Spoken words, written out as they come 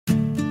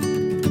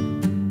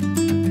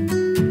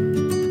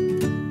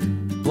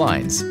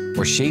blinds,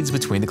 or shades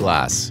between the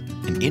glass,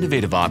 an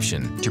innovative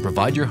option to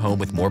provide your home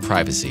with more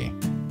privacy,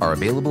 are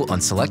available on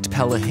select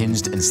Pella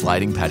hinged and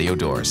sliding patio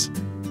doors.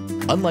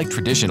 Unlike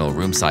traditional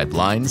room-side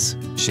blinds,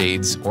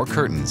 shades, or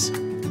curtains,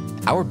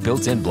 our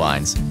built-in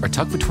blinds are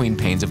tucked between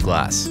panes of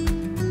glass,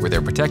 where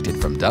they're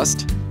protected from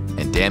dust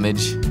and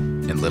damage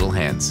and little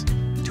hands.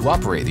 To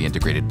operate the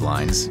integrated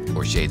blinds,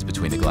 or shades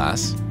between the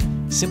glass,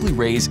 simply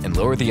raise and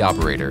lower the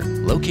operator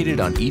located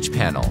on each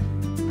panel,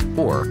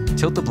 or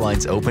tilt the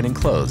blinds open and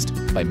closed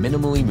by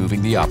minimally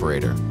moving the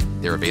operator.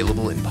 They're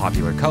available in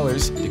popular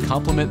colors to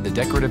complement the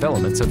decorative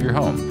elements of your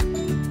home,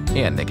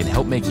 and they can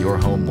help make your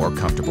home more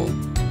comfortable.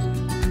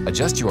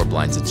 Adjust your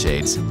blinds and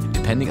shades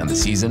depending on the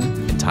season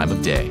and time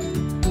of day.